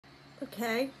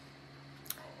Okay,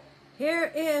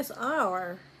 here is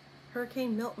our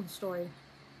Hurricane Milton story.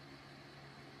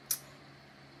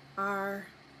 Our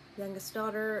youngest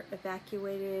daughter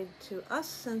evacuated to us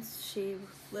since she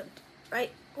lived right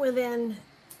within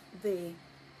the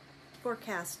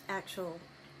forecast actual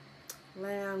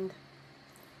land,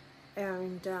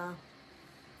 and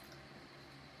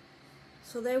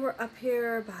so they were up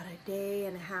here about a day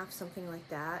and a half, something like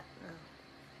that.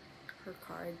 Her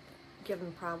car had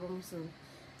given problems, and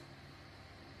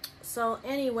so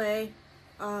anyway,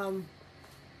 the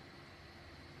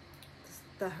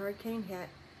hurricane hit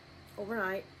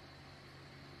overnight.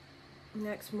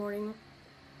 Next morning,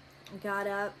 got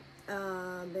up,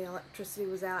 the electricity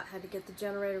was out, had to get the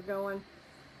generator going,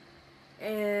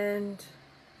 and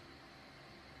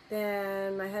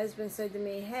then my husband said to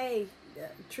me, hey, the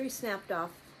tree snapped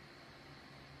off.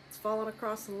 It's fallen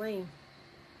across the lane.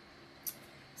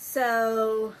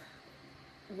 So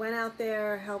went out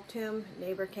there, helped him.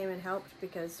 Neighbor came and helped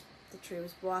because the tree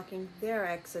was blocking their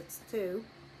exits too.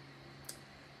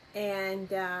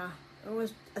 And it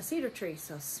was a cedar tree,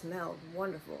 so it smelled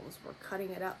wonderful as we're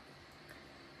cutting it up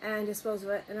and dispose of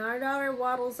it. And our daughter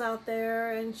waddles out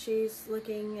there, and she's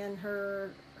looking, and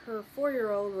her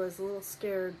 4-year-old was a little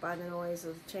scared by the noise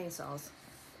of the chainsaws.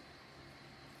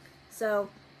 So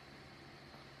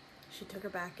she took her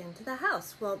back into the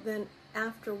house. Well, then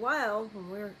after a while,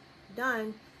 when we were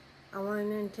done, I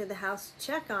went into the house to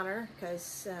check on her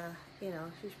because, you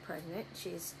know, she's pregnant.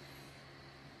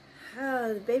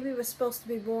 The baby was supposed to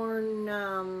be born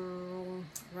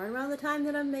right around the time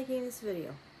that I'm making this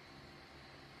video.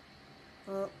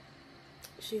 Well,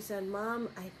 she said, Mom,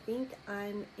 I think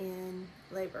I'm in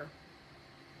labor.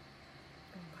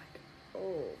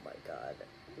 Oh my God.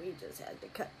 We just had to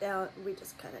cut it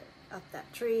up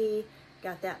that tree,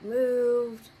 got that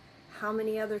moved. How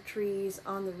many other trees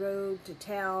on the road to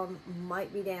town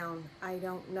might be down? I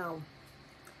don't know.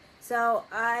 So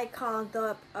I called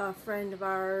up a friend of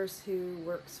ours who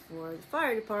works for the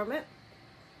fire department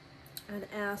and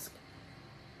asked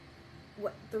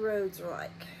what the roads are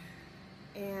like.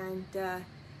 And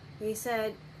he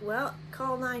said, well,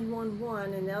 call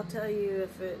 911 and they'll tell you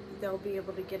if they'll be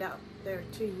able to get out there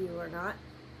to you or not.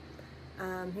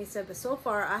 He said, but so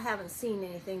far I haven't seen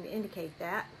anything to indicate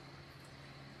that.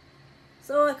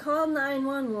 So I called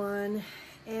 911,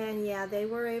 and yeah, they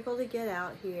were able to get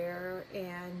out here,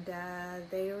 and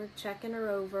they were checking her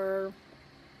over,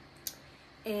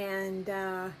 and you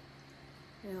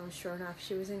know, sure enough,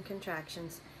 she was in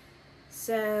contractions.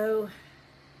 So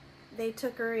they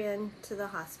took her in to the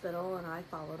hospital, and I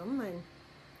followed them, and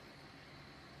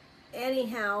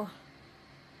anyhow,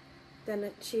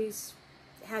 then she's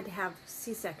had to have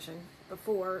C-section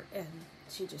before, and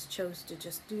she just chose to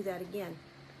just do that again.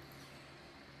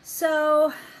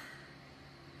 So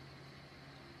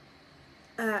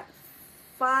at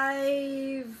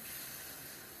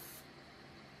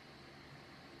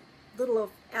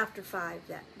little after 5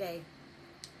 that day,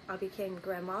 I became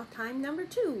grandma time number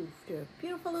 2 to a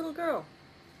beautiful little girl.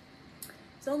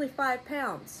 It's only 5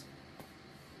 pounds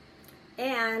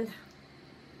and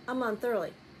a month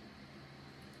early.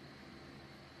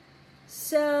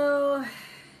 So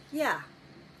yeah,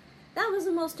 that was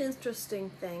the most interesting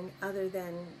thing, other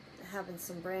than having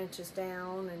some branches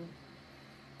down,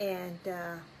 and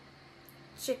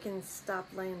chickens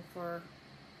stopped laying for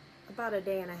about a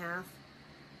day and a half,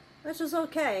 which was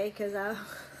okay because I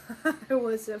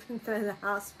was in the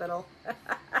hospital.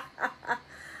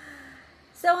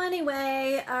 So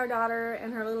anyway, our daughter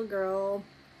and her little girl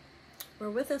were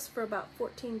with us for about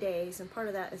 14 days, and part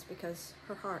of that is because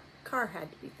her car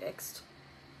had to be fixed.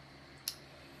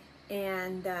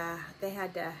 And they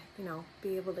had to, you know,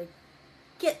 be able to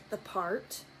get the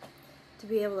part to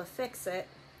be able to fix it.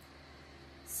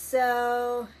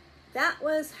 So that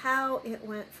was how it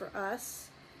went for us.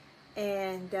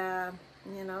 And,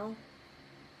 you know,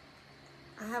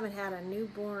 I haven't had a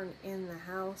newborn in the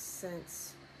house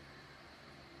since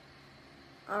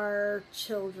our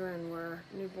children were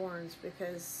newborns,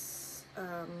 because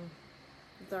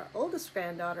our oldest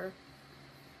granddaughter,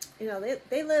 you know,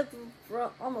 they live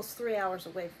almost 3 hours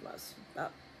away from us,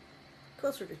 about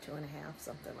closer to 2.5,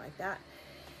 something like that.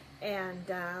 And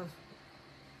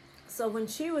so when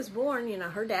she was born, you know,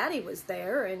 her daddy was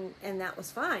there, and that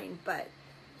was fine, but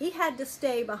he had to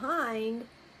stay behind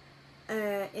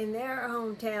in their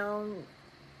hometown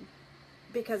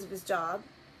because of his job.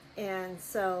 And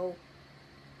so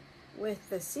with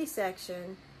the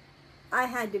C-section, I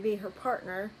had to be her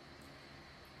partner,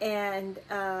 and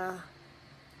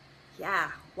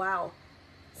yeah, wow,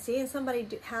 seeing somebody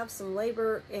have some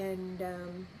labor and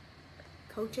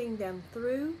coaching them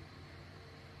through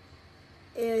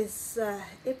is,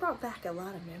 it brought back a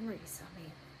lot of memories. I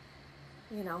mean,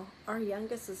 you know, our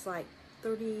youngest is like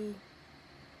 30,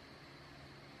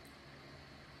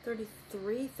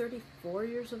 33, 34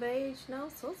 years of age now,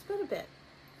 so it's been a bit.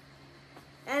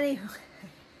 Anyway,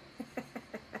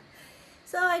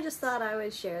 so I just thought I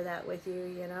would share that with you,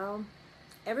 you know.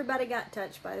 Everybody got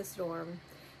touched by the storm.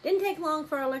 Didn't take long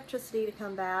for our electricity to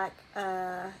come back.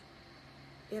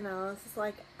 You know, it's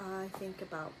like, I think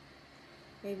about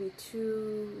maybe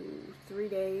 2-3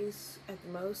 days at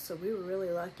the most, so we were really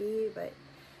lucky, but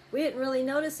we didn't really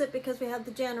notice it because we had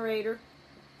the generator.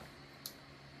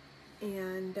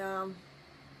 And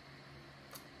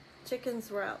chickens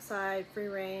were outside, free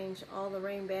range, all the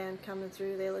rain band coming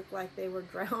through. They looked like they were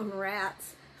drowned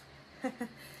rats.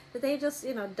 But they just,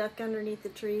 you know, duck underneath the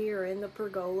tree or in the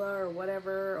pergola or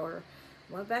whatever, or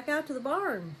went back out to the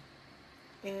barn.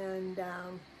 And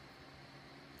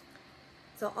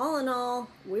so all in all,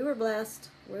 we were blessed,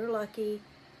 we were lucky,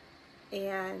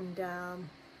 and I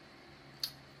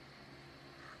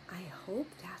hope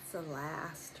that's the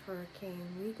last hurricane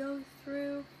we go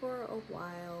through for a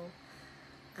while.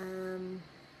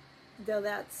 Though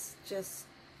that's just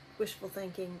wishful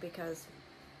thinking, because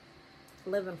I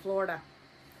live in Florida.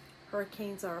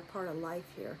 Hurricanes are a part of life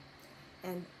here,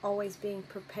 and always being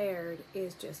prepared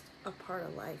is just a part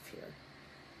of life here.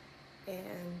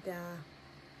 And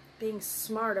being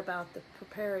smart about the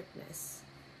preparedness,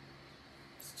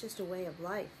 it's just a way of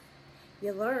life.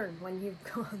 You learn when you've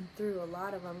gone through a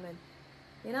lot of them. And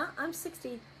you know, I'm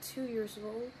 62 years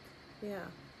old, yeah,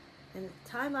 and the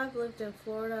time I've lived in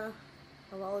Florida,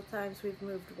 of all the times we've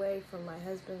moved away from my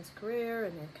husband's career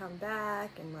and then come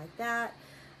back and like that,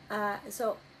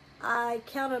 so I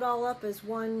count it all up as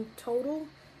one total,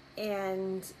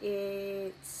 and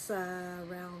it's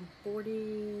around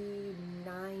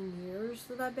 49 years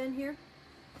that I've been here.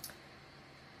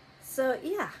 So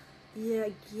yeah,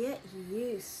 you get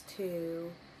used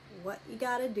to what you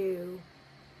gotta do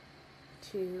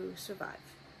to survive.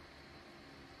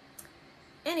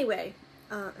 Anyway,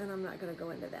 and I'm not gonna go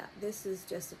into that. This is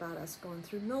just about us going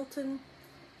through Milton,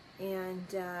 and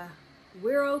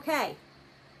we're okay.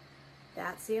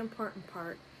 That's the important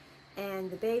part. And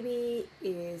the baby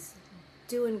is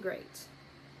doing great.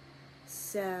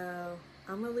 So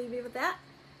I'm going to leave you with that.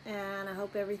 And I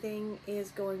hope everything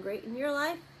is going great in your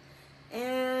life.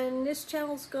 And this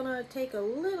channel's going to take a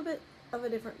little bit of a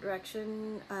different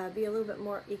direction. Be a little bit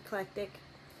more eclectic.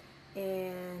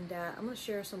 And I'm going to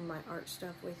share some of my art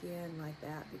stuff with you and like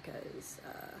that. Because,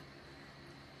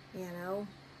 you know,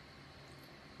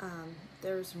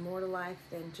 there's more to life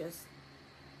than just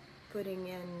putting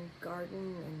in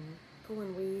garden and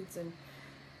pulling weeds and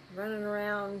running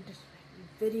around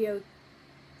video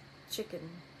chicken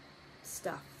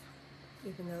stuff,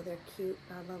 even though they're cute.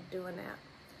 I love doing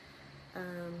that.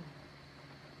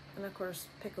 And of course,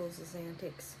 pickles is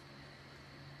antics.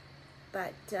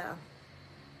 But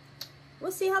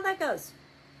we'll see how that goes.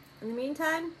 In the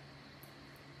meantime,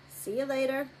 see you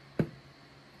later.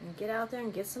 And get out there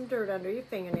and get some dirt under your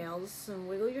fingernails and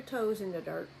wiggle your toes in the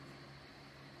dirt.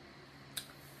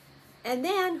 And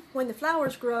then, when the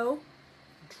flowers grow,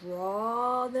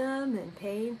 draw them and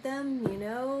paint them. You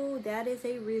know, that is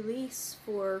a release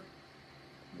for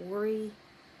worry.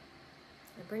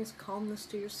 It brings calmness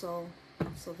to your soul.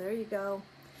 So there you go.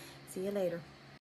 See you later.